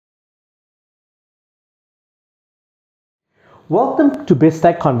Welcome to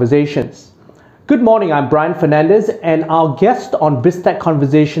BizTech Conversations. Good morning, I'm Brian Fernandez, and our guest on BizTech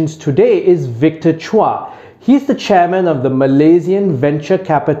Conversations today is Victor Chua. He's the chairman of the Malaysian Venture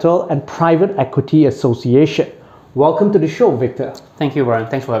Capital and Private Equity Association. Welcome to the show, Victor. Thank you, Brian.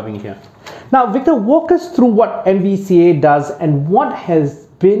 Thanks for having me here. Now, Victor, walk us through what MVCA does and what has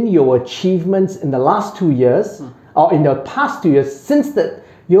been your achievements in the last 2 years, or in the past 2 years, since that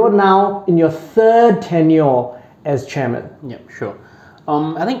you're now in your third tenure as chairman. Yeah, sure.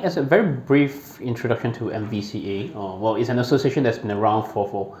 I think as a very brief introduction to MVCA, well, it's an association that's been around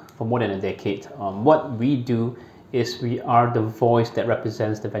for more than a decade. What we do is we are the voice that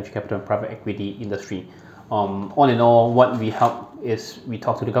represents the venture capital and private equity industry. All in all, what we help is we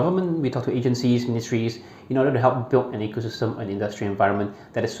talk to the government, we talk to agencies, ministries, in order to help build an ecosystem, an industry environment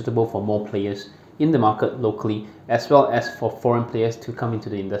that is suitable for more players in the market locally, as well as for foreign players to come into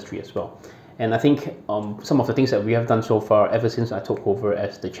the industry as well. And I think some of the things that we have done so far, ever since I took over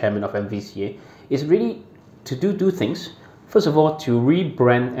as the chairman of MVCA, is really to do things. First of all, to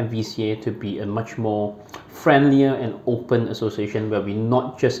rebrand MVCA to be a much more friendlier and open association where we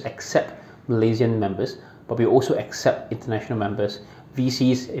not just accept Malaysian members, but we also accept international members,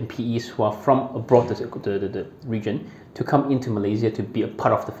 VCs and PEs who are from abroad the region to come into Malaysia to be a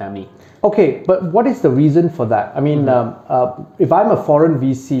part of the family. Okay, but what is the reason for that? I mean, if I'm a foreign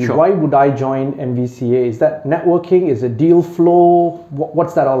VC, Sure. why would I join MVCA? Is that networking? Is it deal flow?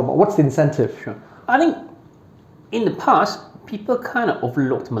 What's that all about? What's the incentive? Sure. I think in the past, people kind of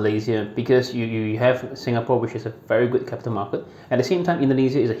overlooked Malaysia because you have Singapore, which is a very good capital market. At the same time,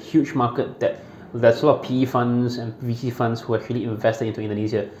 Indonesia is a huge market that there's a lot of PE funds and VC funds who actually invested into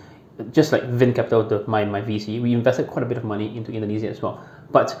Indonesia. Just like Vin Capital, my VC, we invested quite a bit of money into Indonesia as well.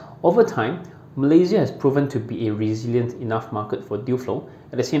 But over time, Malaysia has proven to be a resilient enough market for deal flow.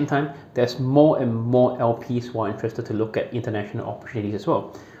 At the same time, there's more and more LPs who are interested to look at international opportunities as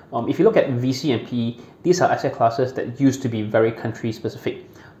well. If you look at VC and PE, these are asset classes that used to be very country specific.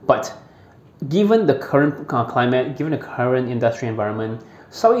 But given the current climate, given the current industry environment,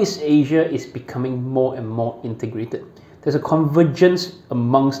 Southeast Asia is becoming more and more integrated. There's a convergence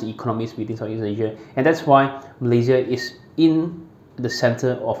amongst the economies within Southeast Asia, and that's why Malaysia is in the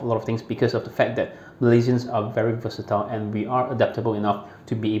center of a lot of things, because of the fact that Malaysians are very versatile and we are adaptable enough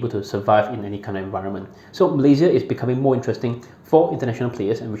to be able to survive in any kind of environment. So Malaysia is becoming more interesting for international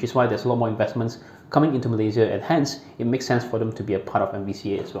players, and which is why there's a lot more investments coming into Malaysia, and hence it makes sense for them to be a part of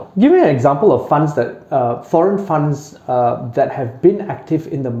MVCA as well. Give me an example of funds that, foreign funds that have been active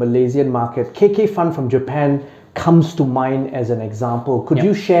in the Malaysian market. KK Fund from Japan comes to mind as an example. Could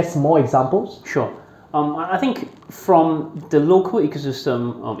you share some more examples? Sure. I think from the local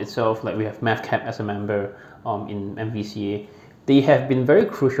ecosystem itself, like we have MAVCAP as a member in MVCA, they have been very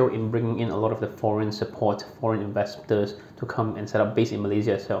crucial in bringing in a lot of the foreign support, foreign investors to come and set up base in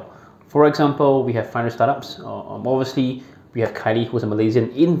Malaysia as well. For example, we have 500 Startups. Obviously, we have Kylie, who's a Malaysian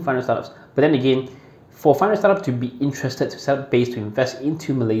in 500 Startups. But then again, for 500 Startups to be interested to set up base, to invest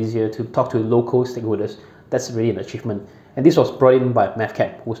into Malaysia, to talk to local stakeholders, that's really an achievement. And this was brought in by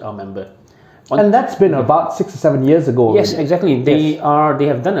MAVCAP, who's our member. And that's been about 6 or 7 years ago. Yes, exactly. They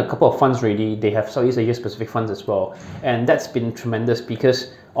have done a couple of funds already. They have Southeast Asia specific funds as well, and that's been tremendous.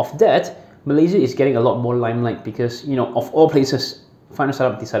 Because of that, Malaysia is getting a lot more limelight, because, you know, of all places, 500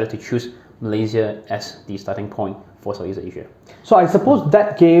 Startup decided to choose Malaysia as the starting point for Southeast Asia. So I suppose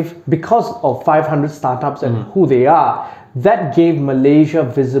that gave, because of 500 Startups and who they are, that gave Malaysia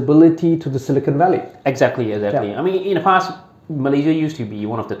visibility to the Silicon Valley. Exactly. Yeah. I mean, in the past, Malaysia used to be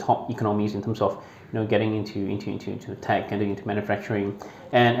one of the top economies in terms of, you know, getting into tech and into manufacturing,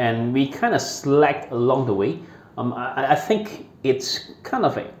 and we kind of slacked along the way. I think it's kind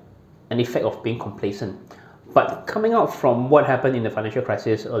of an effect of being complacent. But coming out from what happened in the financial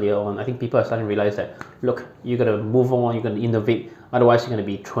crisis earlier on, I think people are starting to realize that, look, you got to move on, you got to innovate, otherwise you're going to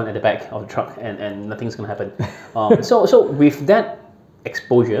be thrown at the back of the truck and nothing's going to happen. So with that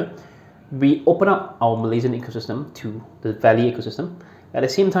exposure, we open up our Malaysian ecosystem to the Valley ecosystem. At the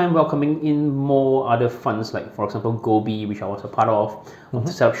same time, welcoming in more other funds, like, for example, Gobi, which I was a part of,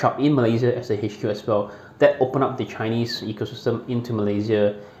 to set up shop in Malaysia as a HQ as well. That opened up the Chinese ecosystem into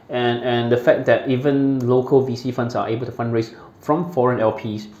Malaysia. And the fact that even local VC funds are able to fundraise from foreign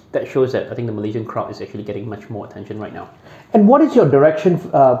LPs, that shows that I think the Malaysian crowd is actually getting much more attention right now. And what is your direction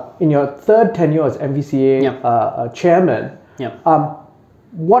in your third tenure as MVCA chairman? Yeah.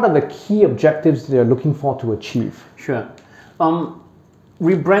 What are the key objectives that you're looking for to achieve? Sure.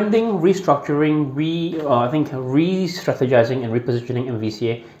 Rebranding, restructuring, I think re-strategizing and repositioning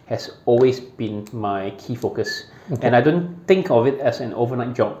MVCA has always been my key focus. Okay. And I don't think of it as an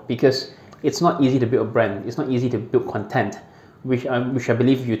overnight job, because it's not easy to build a brand. It's not easy to build content. which I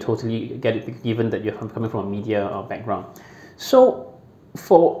believe you totally get it, given that you're coming from a media background. So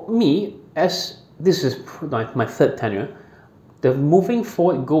for me, as this is my third tenure, the moving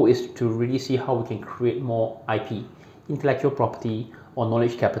forward goal is to really see how we can create more IP, intellectual property or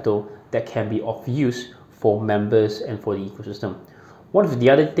knowledge capital that can be of use for members and for the ecosystem. One of the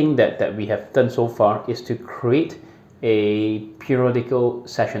other thing that we have done so far is to create a periodical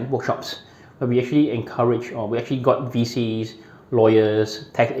session, workshops, where we actually encourage, or we actually got VCs, lawyers,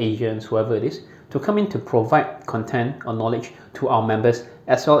 tech agents, whoever it is, to come in to provide content or knowledge to our members,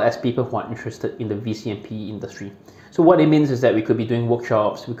 as well as people who are interested in the VC and PE industry. So what it means is that we could be doing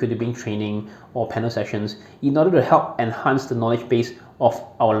workshops, we could be doing training or panel sessions in order to help enhance the knowledge base of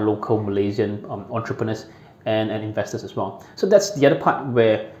our local Malaysian entrepreneurs and investors as well. So that's the other part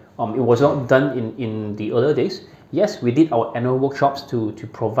where it was not done in the earlier days. Yes, we did our annual workshops to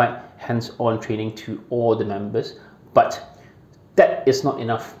provide hands-on training to all the members, but that is not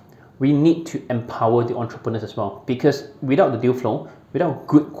enough. We need to empower the entrepreneurs as well, because without the deal flow, without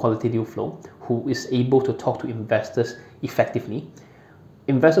good quality deal flow, who is able to talk to investors effectively,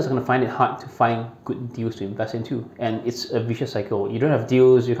 investors are going to find it hard to find good deals to invest into, and it's a vicious cycle. You don't have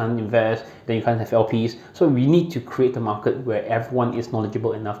deals, you can't invest, then you can't have LPs. So we need to create a market where everyone is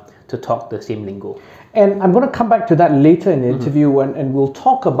knowledgeable enough to talk the same lingo. And I'm going to come back to that later in the interview, and we'll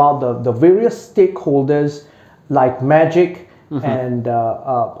talk about the various stakeholders like Magic and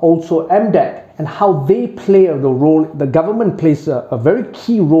also MDEC, and how they play the role. The government plays a very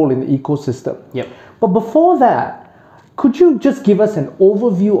key role in the ecosystem. Yep. But before that, could you just give us an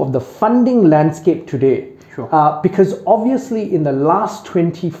overview of the funding landscape today? Sure. Because obviously in the last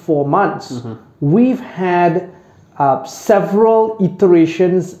 24 months, we've had several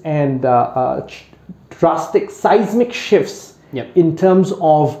iterations and drastic seismic shifts in terms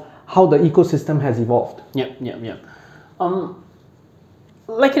of how the ecosystem has evolved.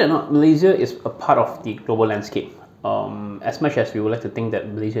 Like it or not, Malaysia is a part of the global landscape. As much as we would like to think that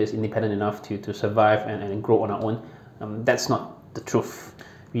Malaysia is independent enough to survive and grow on our own, that's not the truth.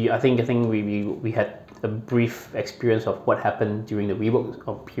 I think we had a brief experience of what happened during the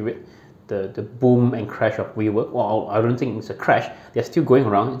WeWork period, the boom and crash of WeWork. Well, I don't think it's a crash. They're still going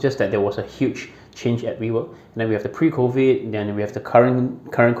around. It's just that there was a huge change at WeWork. And then we have the pre-COVID, then we have the current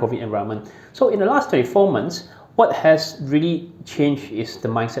COVID environment. So in the last 24 months, what has really changed is the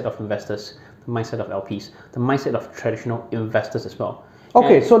mindset of investors, the mindset of LPs, the mindset of traditional investors as well.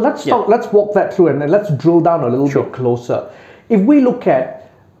 Okay, and, so let's walk that through, and then let's drill down a little bit closer. If we look at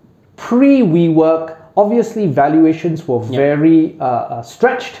pre-WeWork, obviously valuations were very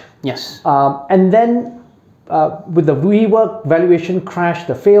stretched. Yes. And then with the WeWork valuation crash,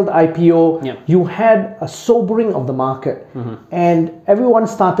 the failed IPO, you had a sobering of the market, and everyone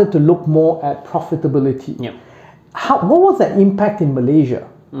started to look more at profitability. What was that impact in Malaysia?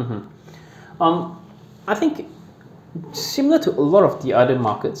 I think similar to a lot of the other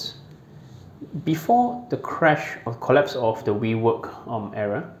markets, before the crash or collapse of the WeWork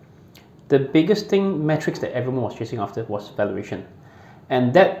era, the biggest metrics that everyone was chasing after was valuation.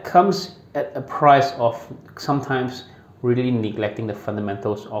 And that comes at a price of sometimes really neglecting the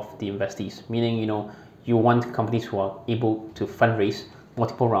fundamentals of the investees. Meaning, you want companies who are able to fundraise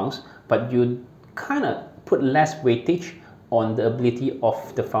multiple rounds, but you kind of put less weightage on the ability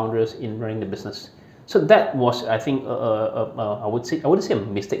of the founders in running the business. So that was, I think, I wouldn't say a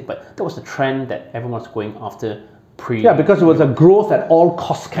mistake, but that was the trend that everyone was going after. Because it was a growth at all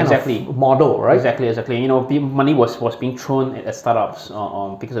costs kind of model, right? Exactly. Money was being thrown at startups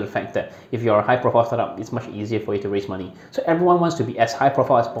because of the fact that if you're a high-profile startup, it's much easier for you to raise money. So everyone wants to be as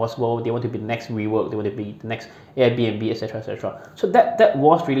high-profile as possible. They want to be the next WeWork. They want to be the next Airbnb, etc., etc. So that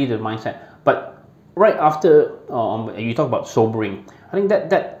was really the mindset. But right after you talk about sobering, I think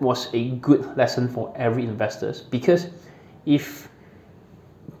that was a good lesson for every investor, because if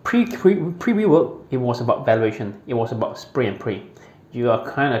pre-WeWork, it was about valuation. It was about spray and pray. You are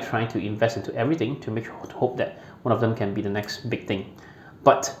kind of trying to invest into everything to hope that one of them can be the next big thing.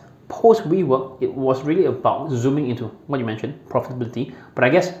 But post WeWork, it was really about zooming into what you mentioned, profitability. But I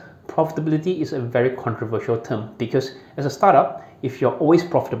guess profitability is a very controversial term, because as a startup, if you're always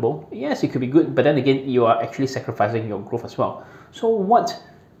profitable, yes, it could be good, but then again, you are actually sacrificing your growth as well. So what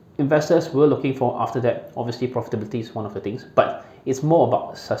investors were looking for after that, obviously profitability is one of the things, but it's more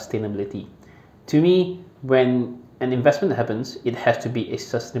about sustainability. To me, when an investment happens, it has to be a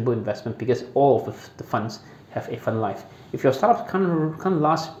sustainable investment, because all of the funds have a fund life. If your startup can't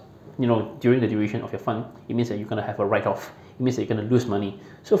last, during the duration of your fund, it means that you're going to have a write-off. It means that you're going to lose money.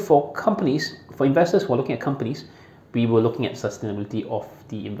 So for companies, for investors who are looking at companies, we were looking at sustainability of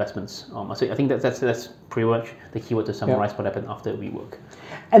the investments. So I think that's pretty much the keyword to summarize what happened after WeWork.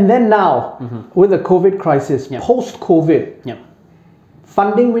 And then now, with the COVID crisis, post-COVID,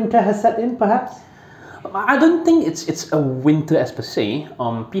 funding winter has set in, perhaps? I don't think it's a winter as per se.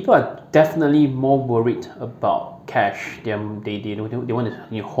 People are definitely more worried about cash. They want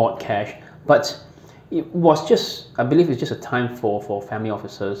to hoard cash, but it was just, I believe, it's just a time for family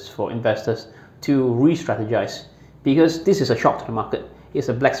officers, for investors to re-strategize, because this is a shock to the market. It's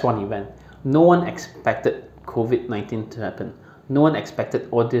a black swan event. No one expected COVID-19 to happen. No one expected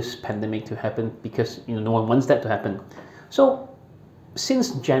all this pandemic to happen, because no one wants that to happen. So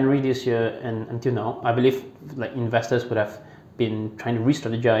since January this year and until now, I believe like investors would have been trying to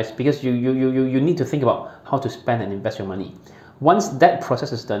re-strategize, because you need to think about how to spend and invest your money. Once that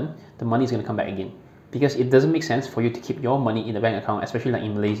process is done, the money is going to come back again, because it doesn't make sense for you to keep your money in the bank account, especially like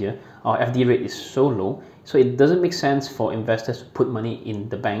in Malaysia. Our FD rate is so low, so it doesn't make sense for investors to put money in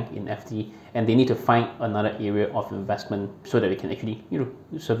the bank in FD, and they need to find another area of investment so that they can actually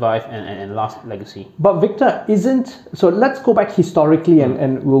survive and last legacy. But Victor, so let's go back historically,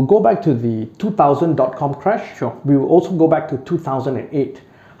 and we'll go back to the 2000 dotcom crash. Sure. We will also go back to 2008.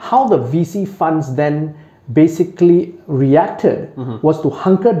 How the VC funds then basically reacted was to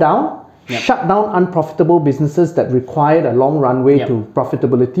hunker down, shut down unprofitable businesses that required a long runway to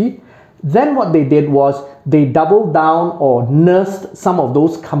profitability. Then what they did was they doubled down or nursed some of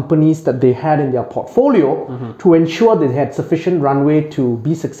those companies that they had in their portfolio to ensure they had sufficient runway to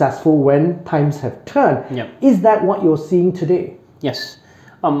be successful when times have turned. Is that what you're seeing today? Yes.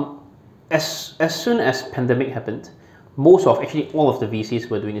 As soon as pandemic happened, actually all of the VCs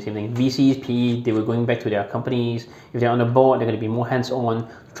were doing the same thing. VCs, PE, they were going back to their companies. If they're on the board, they're going to be more hands-on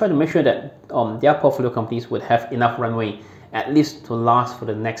to try to make sure that their portfolio companies would have enough runway, at least to last for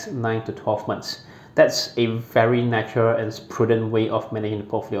the next 9 to 12 months. That's a very natural and prudent way of managing the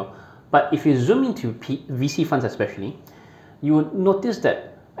portfolio. But if you zoom into VC funds especially, you will notice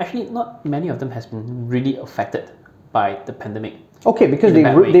that actually not many of them has been really affected by the pandemic. Okay, because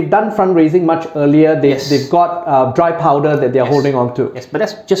they've done fundraising much earlier. They've got dry powder that they're holding on to. Yes, but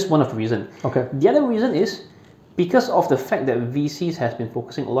that's just one of the reasons. Okay. The other reason is because of the fact that VCs has been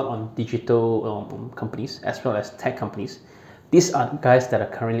focusing a lot on digital companies as well as tech companies. These are guys that are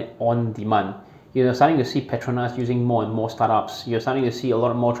currently on demand. You're starting to see Petronas using more and more startups. You're starting to see a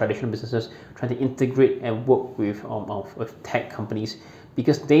lot more traditional businesses trying to integrate and work with tech companies,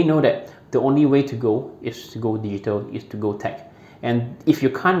 because they know that the only way to go is to go digital, is to go tech. And if you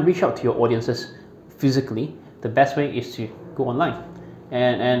can't reach out to your audiences physically, the best way is to go online.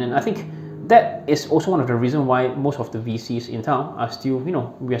 And I think that is also one of the reasons why most of the VCs in town are still,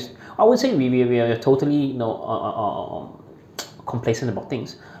 I would say we are totally complacent about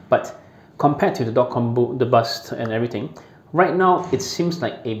things, but compared to the dot-com boom, the bust and everything, right now it seems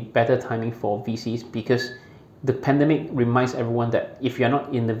like a better timing for VCs, because the pandemic reminds everyone that if you're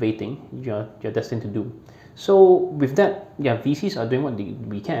not innovating, you're destined to doom. So with that, VCs are doing what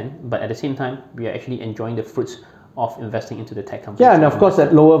we can, but at the same time, we are actually enjoying the fruits of investing into the tech companies. Yeah, and of course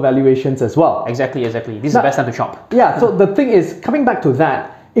at lower valuations as well. Exactly. This is the best time to shop. Yeah, so the thing is, coming back to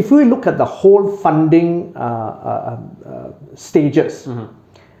that, if we look at the whole funding stages,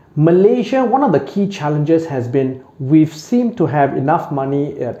 Malaysia, one of the key challenges has been we've seemed to have enough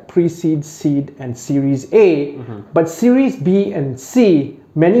money at pre-seed, seed and Series A, but Series B and C,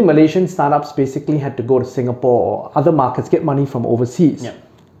 many Malaysian startups basically had to go to Singapore or other markets, get money from overseas. Yeah.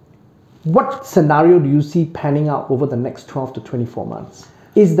 What scenario do you see panning out over the next 12 to 24 months?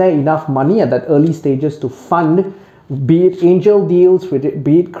 Is there enough money at that early stages to fund, be it angel deals,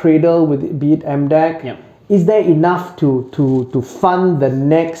 be it Cradle, be it MDEC? Yeah. Is there enough to fund the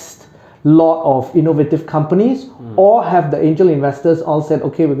next lot of innovative companies, or have the angel investors all said,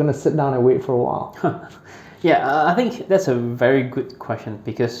 okay, we're going to sit down and wait for a while? Yeah, I think that's a very good question,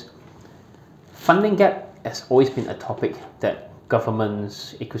 because funding gap has always been a topic that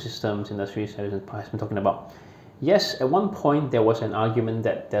governments, ecosystems, industries has been talking about. Yes, at one point there was an argument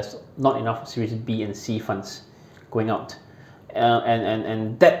that there's not enough Series B and C funds going out,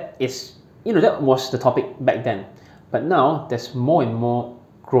 and that is, that was the topic back then. But now there's more and more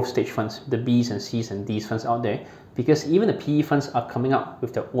growth stage funds, the Bs and Cs and Ds funds out there, because even the PE funds are coming up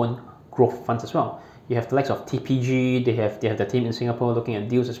with their own growth funds as well. You have the likes of TPG, they have the team in Singapore looking at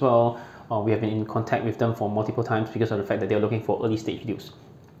deals as well. We have been in contact with them for multiple times because of the fact that they're looking for early stage deals.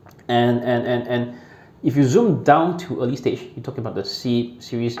 And if you zoom down to early stage, you're talking about the seed,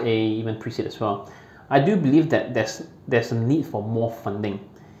 Series A, even pre-seed as well. I do believe that there's a need for more funding,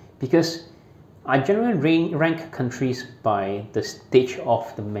 because I generally rank countries by the stage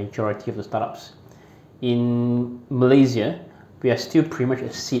of the majority of the startups. in Malaysia, we are still pretty much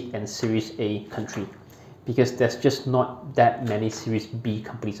a seed and Series A country because there's just not that many Series B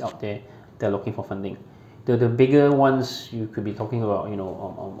companies out there that are looking for funding. The bigger ones you could be talking about,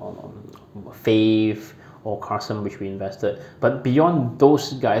 Fave or Carsome, which we invested. But beyond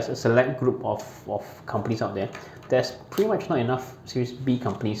those guys, a select group of companies out there, there's pretty much not enough Series B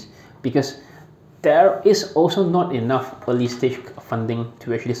companies because there is also not enough early stage funding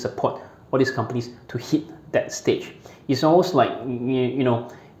to actually support all these companies to hit that stage. It's almost like, you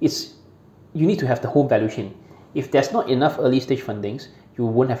need to have the whole value chain. If there's not enough early stage fundings, you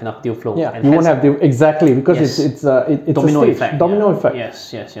won't have enough deal flow. Yeah, and you won't have exactly, because yes, it's domino a stage, effect. Domino effect.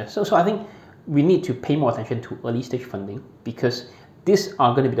 Yes. So I think we need to pay more attention to early stage funding because these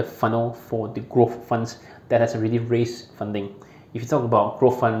are going to be the funnel for the growth funds that has already raised funding. If you talk about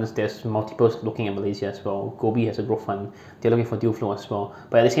growth funds, there's multiples looking at Malaysia as well. Gobi has a growth fund. They're looking for deal flow as well.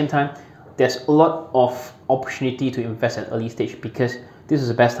 But at the same time, there's a lot of opportunity to invest at early stage because this is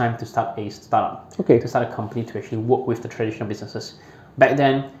the best time to start a startup, to start a company to actually work with the traditional businesses. Back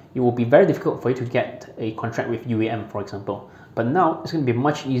then, it will be very difficult for you to get a contract with UAM, for example. But now, it's going to be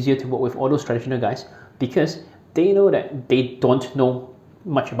much easier to work with all those traditional guys because they know that they don't know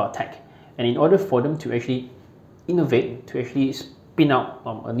much about tech. And in order for them to actually innovate, to actually spin out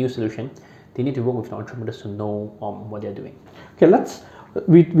a new solution, they need to work with the entrepreneurs to know what they're doing. Okay,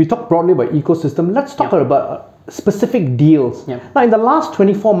 we talked broadly about ecosystem. Let's talk about specific deals. Now, in the last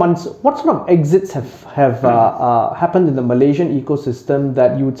 24 months, what sort of exits have happened in the Malaysian ecosystem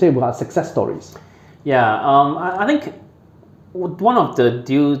that you would say were success stories? I think one of the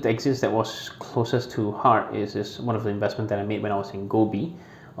deal exits that was closest to heart is one of the investments that I made when I was in Gobi,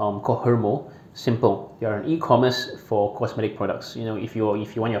 called Hermo. Simple. You're an e-commerce for cosmetic products. If you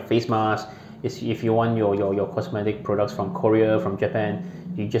want your face mask, if you want your cosmetic products from Korea, from Japan,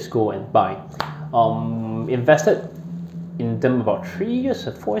 you just go and buy. Invested in them about 4 years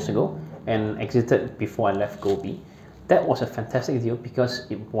ago and exited before I left Gobi. That was a fantastic deal because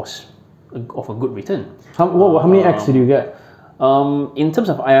it was of a good return. How many X did you get? In terms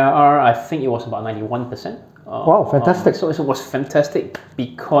of IRR, I think it was about 91%. Wow, fantastic. So it was fantastic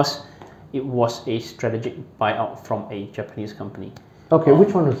because it was a strategic buyout from a Japanese company. Okay,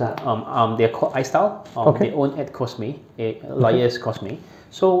 which one was that? They're called iStyle. They own at Carsome, Elias Carsome.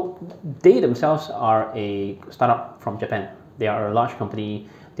 So they themselves are a startup from Japan. They are a large company.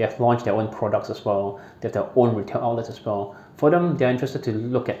 They have launched their own products as well. They have their own retail outlets as well. For them, they're interested to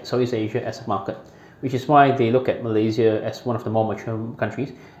look at Southeast Asia as a market, which is why they look at Malaysia as one of the more mature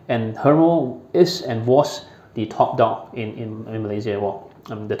countries. And Hermo is and was the top dog in Malaysia. Well,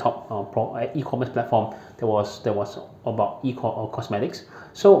 the top e-commerce platform that was about cosmetics.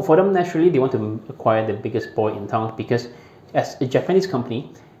 So for them, naturally, they want to acquire the biggest boy in town because as a Japanese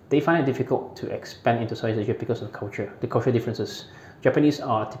company, they find it difficult to expand into Southeast Asia because of the cultural differences. Japanese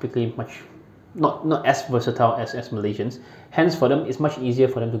are typically not as versatile as Malaysians. Hence, for them, it's much easier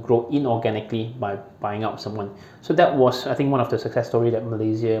for them to grow inorganically by buying out someone. So that was, I think, one of the success stories that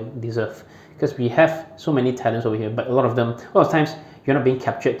Malaysia deserves because we have so many talents over here, but a lot of times, you're not being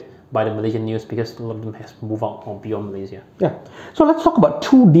captured by the Malaysian news because a lot of them has moved out or beyond Malaysia. Yeah. So let's talk about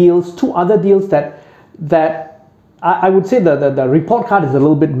two other deals that I would say the report card is a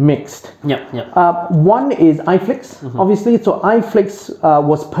little bit mixed. One is iFlix, obviously. So iFlix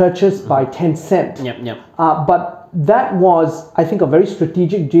was purchased by Tencent. But that was, I think, a very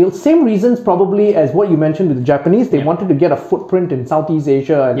strategic deal. Same reasons probably as what you mentioned with the Japanese. They wanted to get a footprint in Southeast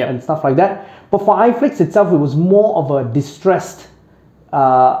Asia and stuff like that. But for iFlix itself, it was more of a distressed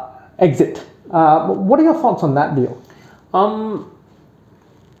exit. What are your thoughts on that deal?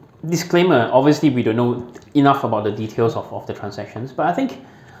 Disclaimer, obviously we don't know enough about the details of the transactions, but I think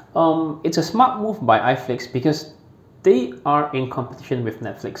it's a smart move by iFlix because they are in competition with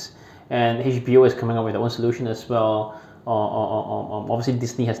Netflix and HBO is coming up with their own solution as well. Obviously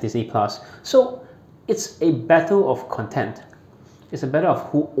Disney has Disney Plus. So it's a battle of content. It's a battle of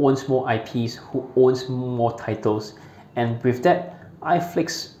who owns more IPs, who owns more titles, and with that,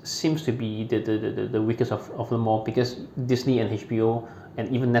 iFlix seems to be the weakest of them all because Disney and HBO and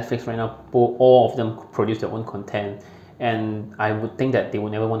even Netflix right now, all of them produce their own content. And I would think that they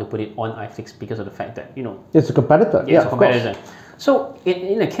would never want to put it on iFlix because of the fact that, it's a competitor. Yeah, it's a competitor. So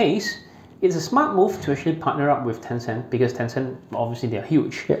in a case, it's a smart move to actually partner up with Tencent because Tencent, obviously they're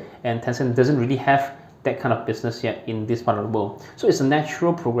huge. And Tencent doesn't really have that kind of business yet in this part of the world. So it's a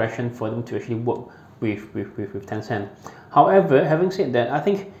natural progression for them to actually work with Tencent. However, having said that, I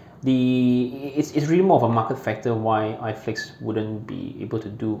think it's really more of a market factor why iFlix wouldn't be able to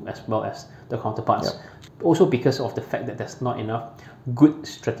do as well as the counterparts. Also because of the fact that there's not enough good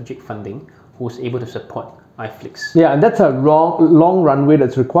strategic funding who's able to support iFlix. Yeah, and that's a long runway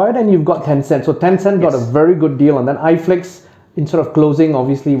that's required, and you've got Tencent. So Tencent got a very good deal, and then iFlix, instead of closing,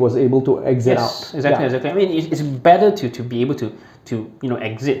 obviously was able to exit out. Yes, exactly. I mean, it's better to be able to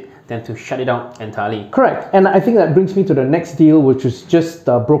exit than to shut it down entirely. Correct, and I think that brings me to the next deal, which was just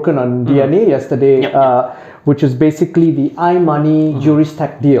broken on DNA yesterday, which is basically the iMoney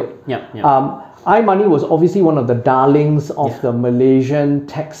Juristech deal. iMoney was obviously one of the darlings of the Malaysian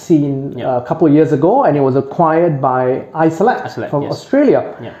tech scene a couple of years ago, and it was acquired by iSelect from Australia.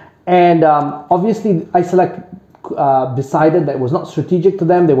 And obviously iSelect decided that it was not strategic to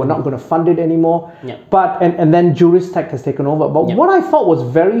them, they were not going to fund it anymore. But and then Juristech has taken over. But what I thought was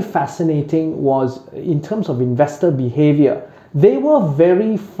very fascinating was in terms of investor behavior. They were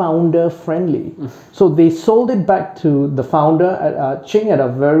very founder friendly. So they sold it back to the founder, Ching, at a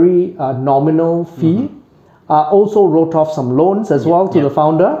very nominal fee. Also wrote off some loans as well to the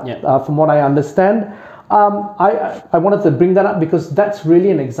founder, from what I understand. I wanted to bring that up because that's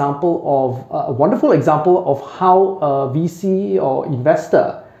really an example of, a wonderful example of how a VC or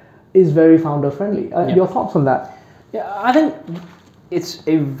investor is very founder friendly. Your thoughts on that? Yeah, I think it's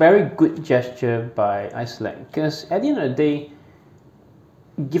a very good gesture by iSelect because at the end of the day,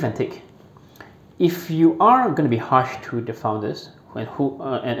 give and take. If you are going to be harsh to the founders,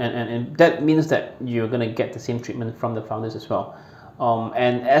 and that means that you're going to get the same treatment from the founders as well.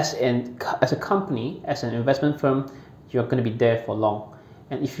 And as a company, as an investment firm, you're going to be there for long.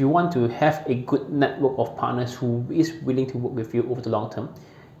 And if you want to have a good network of partners who is willing to work with you over the long term,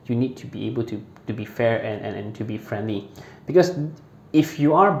 you need to be able to be fair and to be friendly. Because if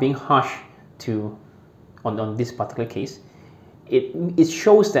you are being harsh on this particular case, it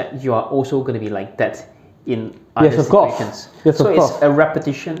shows that you are also going to be like that in other situations. So it's a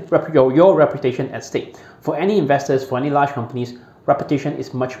reputation, your reputation at stake. For any investors, for any large companies, reputation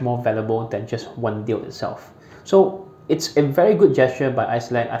is much more valuable than just one deal itself. So it's a very good gesture by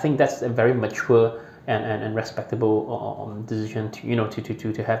iSelect. I think that's a very mature and respectable decision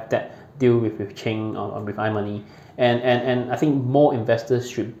to have that deal with Ching or with iMoney. And I think more investors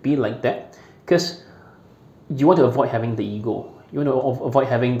should be like that because you want to avoid having the ego. You want to avoid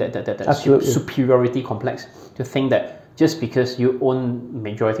having that superiority complex to think that just because you own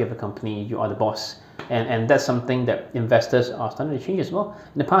majority of the company, you are the boss. And that's something that investors are starting to change as well.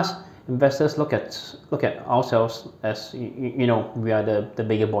 In the past, investors look at ourselves as we are the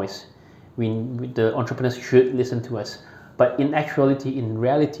bigger boys. The entrepreneurs should listen to us. But in actuality, in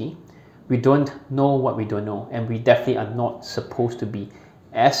reality, we don't know what we don't know, and we definitely are not supposed to be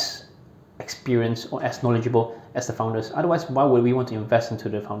as experienced or as knowledgeable as the founders. Otherwise, why would we want to invest into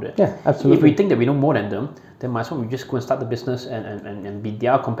the founder? Yeah, absolutely. If we think that we know more than them, then might as well we just go and start the business and be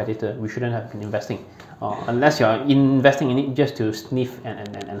their competitor. We shouldn't have been investing. Unless you're investing in it just to sniff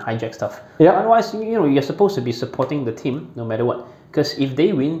and hijack stuff. Otherwise, you're supposed to be supporting the team no matter what. Because if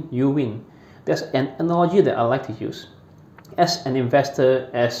they win, you win. There's an analogy that I like to use. As an investor,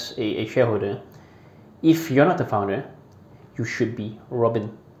 as a shareholder, if you're not the founder, you should be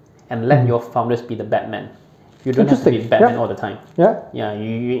Robin. And let your founders be the Batman. You don't have to be Batman all the time.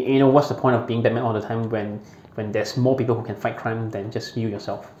 You what's the point of being Batman all the time when there's more people who can fight crime than just you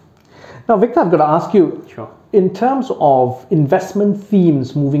yourself? Now, Victor, I've got to ask you, in terms of investment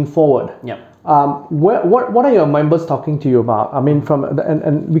themes moving forward, what are your members talking to you about? I mean,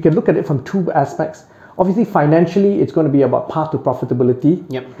 and we can look at it from two aspects. Obviously, financially, it's going to be about path to profitability.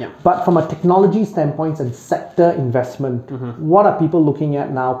 But from a technology standpoint and sector investment, what are people looking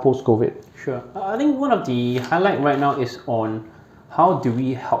at now post-COVID? Sure. I think one of the highlight right now is on how do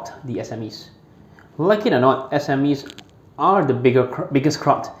we help the SMEs. Like it or not, SMEs are the biggest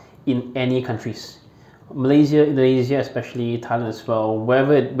crowd in any countries. Malaysia, Indonesia, especially Thailand as well.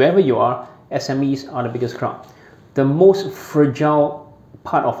 Wherever you are, SMEs are the biggest crowd. The most fragile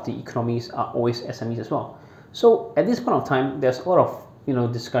part of the economies are always SMEs as well. So at this point of time, there's a lot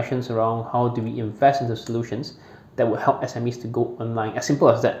of discussions around how do we invest into solutions that will help SMEs to go online. As simple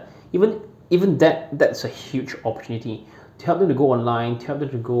as that. Even that's a huge opportunity to help them to go online, to help them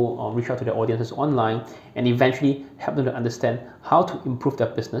to go reach out to their audiences online, and eventually help them to understand how to improve their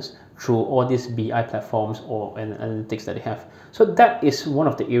business through all these BI platforms or analytics that they have. So that is one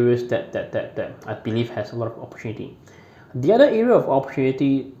of the areas that I believe has a lot of opportunity. The other area of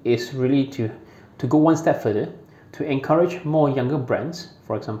opportunity is really to go one step further, to encourage more younger brands.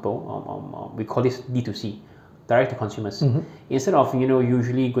 For example, we call this D2C, direct to consumers. Instead of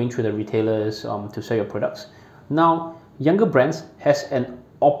usually going through the retailers to sell your products, now younger brands has an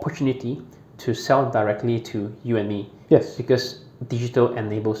opportunity to sell directly to you and me. Yes. Because digital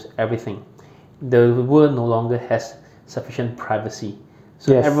enables everything. The world no longer has sufficient privacy.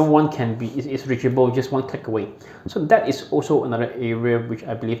 So Yes. everyone can be is reachable just one click away. So that is also another area which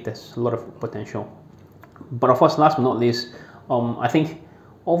I believe there's a lot of potential. But of course, last but not least, I think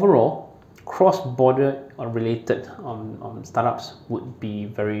overall, cross-border related startups would be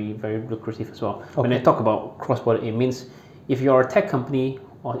very, very lucrative as well. When I talk about cross-border, it means if you're a tech company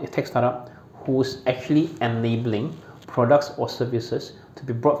or a tech startup who's actually enabling products or services to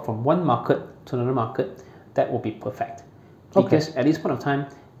be brought from one market to another market, that will be perfect. Because at this point of time,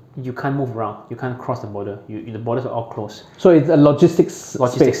 you can't move around, you can't cross the border. The borders are all closed. So it's a logistics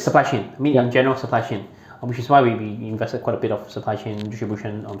space. Supply chain. I mean, in general, supply chain. Which is why we invested quite a bit of supply chain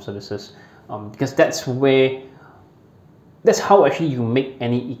distribution services, because that's how actually you make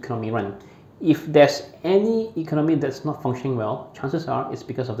any economy run. If there's any economy that's not functioning well, chances are it's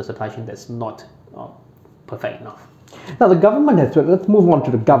because of the supply chain that's not perfect enough. Now the government has, let's move on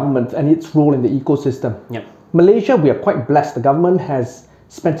to the government and its role in the ecosystem. Yep. Malaysia, we are quite blessed. The government has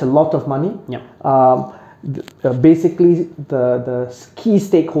spent a lot of money. Yep. Basically, the key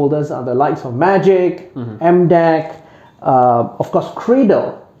stakeholders are the likes of Magic, MDEC, of course,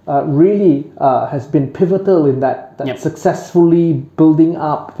 Cradle really has been pivotal in that successfully building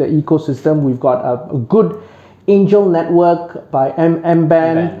up the ecosystem. We've got a good angel network by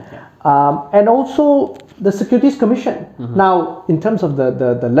MBAN, and also the Securities Commission. Now, in terms of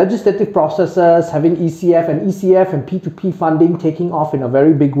the legislative processes, having ECF and P2P funding taking off in a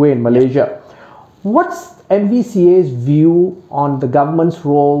very big way in Malaysia. What's MVCA's view on the government's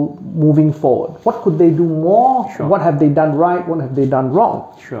role moving forward? What could they do more? Sure. What have they done right? What have they done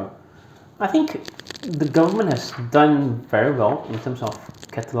wrong? Sure. I think the government has done very well in terms of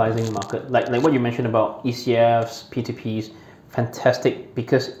catalyzing the market. Like what you mentioned about ECFs, P2Ps, fantastic,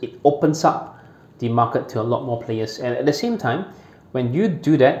 because it opens up the market to a lot more players. And at the same time, when you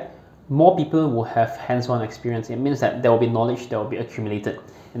do that, more people will have hands-on experience. It means that there will be knowledge that will be accumulated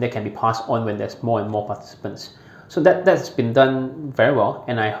and that can be passed on when there's more and more participants. So that's been done very well,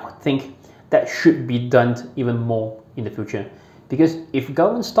 and I think that should be done even more in the future. Because if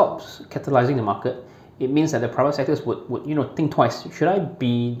government stops catalyzing the market, it means that the private sectors would think twice. Should I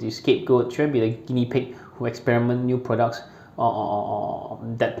be the scapegoat? Should I be the guinea pig who experiment new products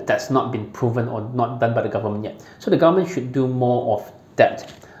that's not been proven or not done by the government yet? So the government should do more of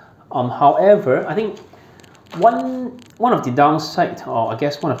that. However, I think one of the downside, or I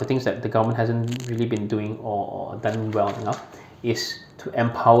guess one of the things that the government hasn't really been doing or done well enough, is to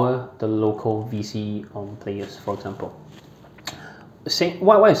empower the local VC players, for example.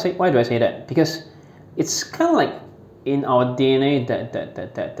 Why do I say that? Because it's kind of like in our DNA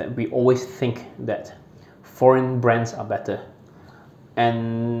that we always think that foreign brands are better.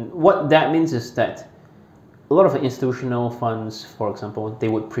 And what that means is that a lot of the institutional funds, for example, they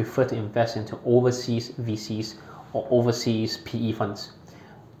would prefer to invest into overseas VCs or overseas PE funds.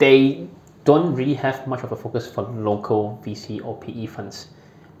 They don't really have much of a focus for local VC or PE funds,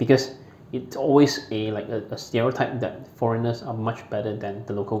 because it's always a stereotype that foreigners are much better than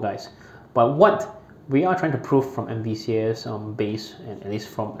the local guys. But what we are trying to prove from MVCA's base, and at least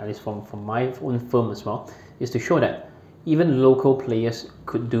from my own firm as well, is to show that even local players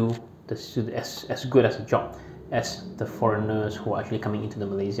could do as good as a job as the foreigners who are actually coming into the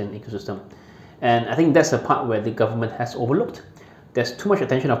Malaysian ecosystem. And I think that's the part where the government has overlooked. There's too much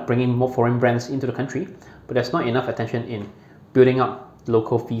attention of bringing more foreign brands into the country, but there's not enough attention in building up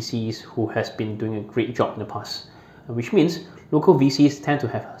local VCs who has been doing a great job in the past. Which means local VCs tend to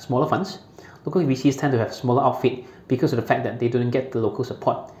have smaller funds. Local VCs tend to have smaller outfit because of the fact that they don't get the local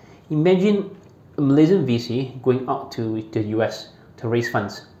support. Imagine a Malaysian VC going out to the US to raise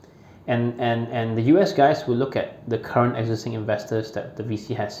funds. And the US guys will look at the current existing investors that the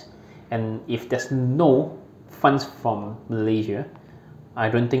VC has. And if there's no funds from Malaysia, I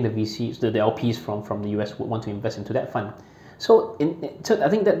don't think the VCs, the LPs from the US would want to invest into that fund. So I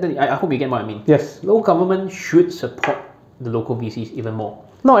think that I hope you get what I mean. Yes. Local government should support the local VCs even more.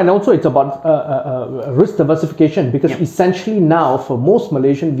 No, and also it's about risk diversification, because essentially now for most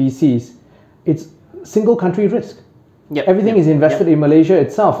Malaysian VCs, it's single country risk. Everything is invested in Malaysia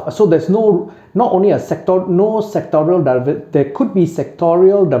itself. So there's not only there could be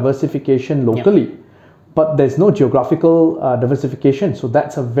sectorial diversification locally, but there's no geographical diversification. So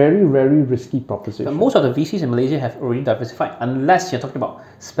that's a very, very risky proposition. But most of the VCs in Malaysia have already diversified, unless you're talking about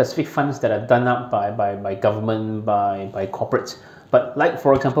specific funds that are done up by government, by corporates. But like,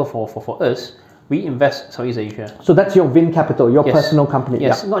 for example, for us, we invest Southeast Asia. So that's your Vin Capital, your personal company.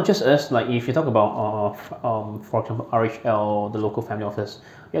 Yes, not just us. Like if you talk about, for example, RHL, the local family office,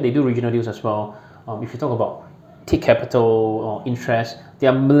 they do regional deals as well. If you talk about T Capital or Interest, they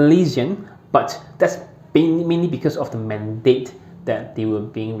are Malaysian, but that's mainly because of the mandate that they were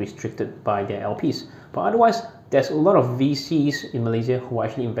being restricted by their LPs. But otherwise, there's a lot of VCs in Malaysia who are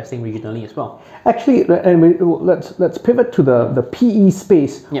actually investing regionally as well. Actually, let's pivot to the PE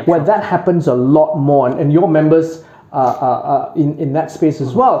space, where that happens a lot more, and your members in that space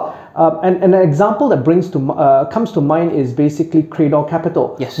as well. And an example that comes to mind is basically Cradle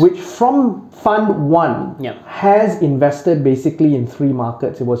Capital, which from Fund 1 has invested basically in 3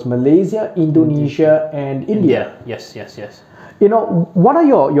 markets. It was Malaysia, Indonesia, and India. Yes. You know, what are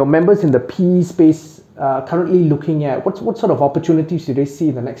your members in the PE space currently looking at? What sort of opportunities do they see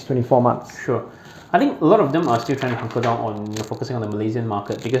in the next 24 months? Sure. I think a lot of them are still trying to hunker down on focusing on the Malaysian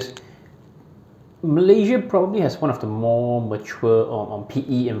market, because Malaysia probably has one of the more mature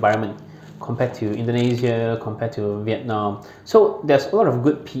PE environment compared to Indonesia, compared to Vietnam. So there's a lot of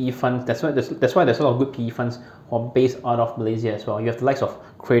good PE funds. That's why there's a lot of good PE funds who are based out of Malaysia as well. You have the likes of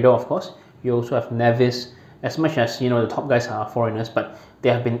Cradle, of course. You also have Nevis. As much as the top guys are foreigners, but they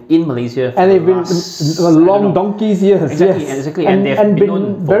have been in Malaysia for they've been long donkey's years. Exactly. And they've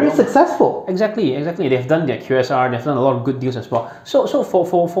been very successful. Exactly. They've done their QSR. They've done a lot of good deals as well. So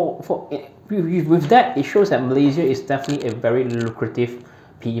with that, it shows that Malaysia is definitely a very lucrative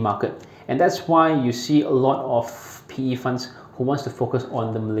PE market, and that's why you see a lot of PE funds who wants to focus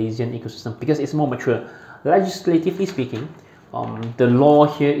on the Malaysian ecosystem, because it's more mature. Legislatively speaking, the law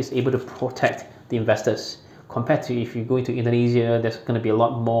here is able to protect the investors. Compared to if you go into Indonesia, there's going to be a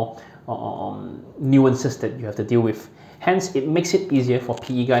lot more nuances that you have to deal with. Hence, it makes it easier for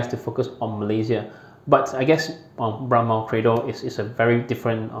PE guys to focus on Malaysia. But I guess Brahma Cradle is a very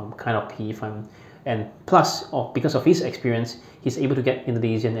different kind of PE fund. And plus, because of his experience, he's able to get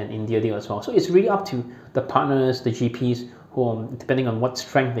Indonesian and India deal as well. So it's really up to the partners, the GPs, who depending on what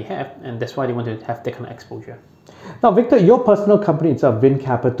strength they have, and that's why they want to have that kind of exposure. Now, Victor, your personal company itself, Vin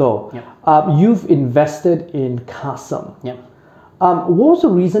Capital, you've invested in Carsome. What was the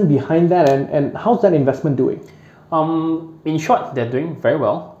reason behind that, and how's that investment doing? In short, they're doing very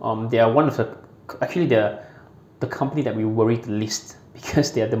well. They are one of the company that we worry the least,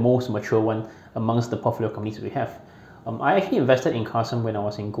 because they are the most mature one amongst the portfolio companies we have. I actually invested in Carsome when I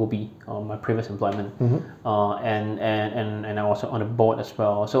was in Gobi, my previous employment, and I was on the board as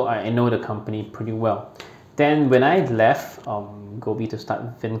well. So I know the company pretty well. Then when I left Gobi to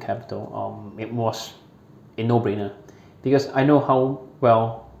start Vin Capital, it was a no-brainer, because I know how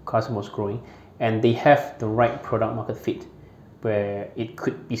well Carsome was growing, and they have the right product market fit where it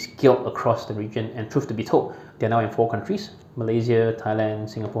could be scaled across the region. And truth to be told, they're now in 4 countries: Malaysia, Thailand,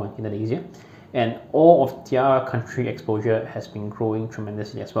 Singapore, and Indonesia. And all of their country exposure has been growing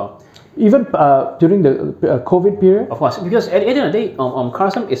tremendously as well. Even during the COVID period? Of course, because at the end of the day,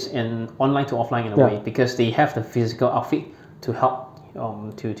 Carsome is an online to offline in a way, because they have the physical outfit to help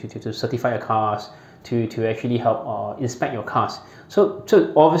to certify your cars, to actually help inspect your cars. So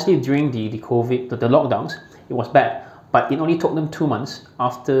obviously during the COVID, the lockdowns, it was bad, but it only took them 2 months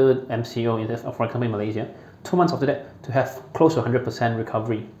after MCO, for example in Malaysia, 2 months after that to have close to 100%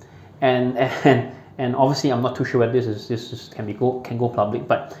 recovery. And obviously, I'm not too sure whether this can go public,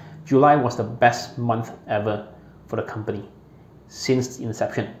 but July was the best month ever for the company since the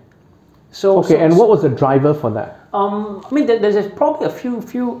inception. And what was the driver for that? I mean, there's probably a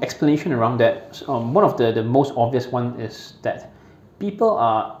few explanation around that. One of the most obvious one is that people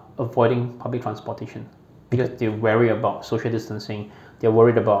are avoiding public transportation because they're worried about social distancing. They're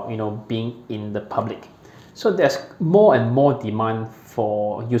worried about being in the public. So there's more and more demand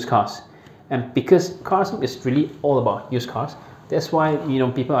for used cars, and because Carsome is really all about used cars, that's why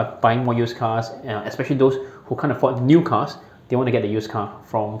people are buying more used cars, especially those who can't afford new cars. They want to get the used car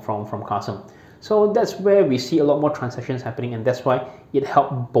from Carsome. So that's where we see a lot more transactions happening, and that's why it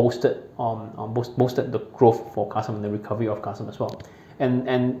helped boosted the growth for Carsome and the recovery of Carsome as well.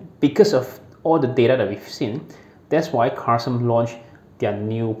 And because of all the data that we've seen, that's why Carsome launched their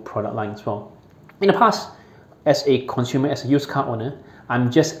new product line as well. In the past, as a consumer, as a used car owner,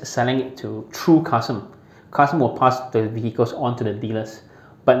 I'm just selling it through Carsome. Carsome will pass the vehicles on to the dealers.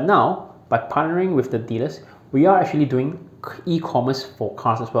 But now, by partnering with the dealers, we are actually doing e-commerce for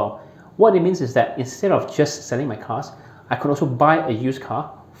cars as well. What it means is that instead of just selling my cars, I could also buy a used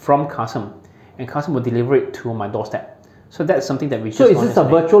car from Carsome, and Carsome will deliver it to my doorstep. So that's something that we just So is this a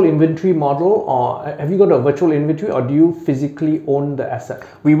virtual inventory model, or have you got a virtual inventory, or do you physically own the asset?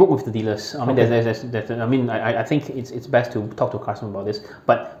 We work with the dealers. I mean, I think it's best to talk to Carsome about this,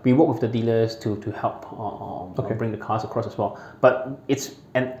 but we work with the dealers to help bring the cars across as well. But it's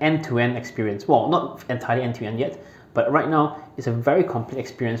an end-to-end experience. Well, not entirely end-to-end yet, but right now it's a very complete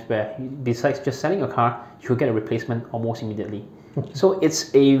experience where besides just selling a car, you will get a replacement almost immediately. So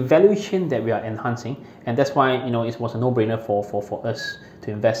it's a value chain that we are enhancing, and that's why it was a no-brainer for us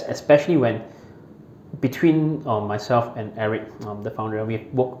to invest, especially when between myself and Eric, the founder,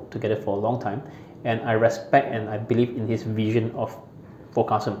 we've worked together for a long time, and I respect and I believe in his vision for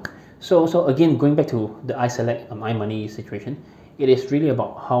Carsome. So again, going back to the iSelect iMoney situation, it is really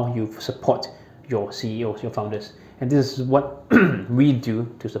about how you support your CEOs, your founders, and this is what we do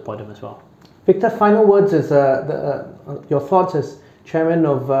to support them as well. Victor, final words is your thoughts as chairman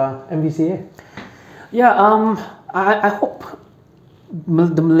of MVCA. Yeah, I hope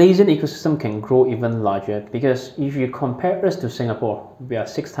the Malaysian ecosystem can grow even larger, because if you compare us to Singapore, we are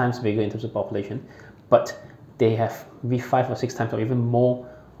 6 times bigger in terms of population, but they have maybe 5 or 6 times or even more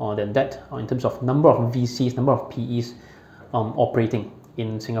than that in terms of number of VCs, number of PEs operating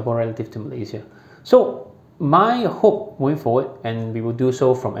in Singapore relative to Malaysia. So my hope going forward, and we will do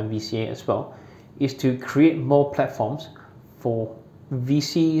so from MVCA as well, is to create more platforms for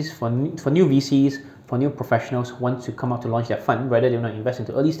VCs, for new VCs, for new professionals who want to come out to launch their fund, whether they want to invest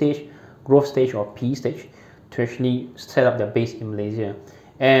into early stage, growth stage, or PE stage, to actually set up their base in Malaysia.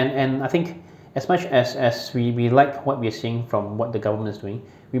 And I think as much as we like what we are seeing from what the government is doing,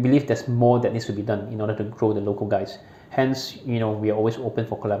 we believe there's more that needs to be done in order to grow the local guys. Hence, we are always open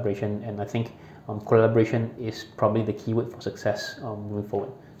for collaboration, and I think collaboration is probably the keyword for success moving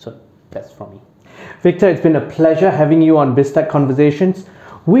forward. So that's from me. Victor, it's been a pleasure having you on BizTech Conversations.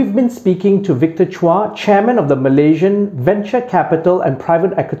 We've been speaking to Victor Chua, Chairman of the Malaysian Venture Capital and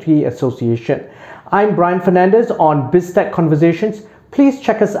Private Equity Association. I'm Brian Fernandez on BizTech Conversations. Please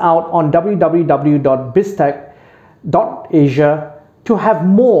check us out on www.biztech.asia to have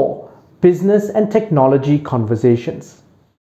more business and technology conversations.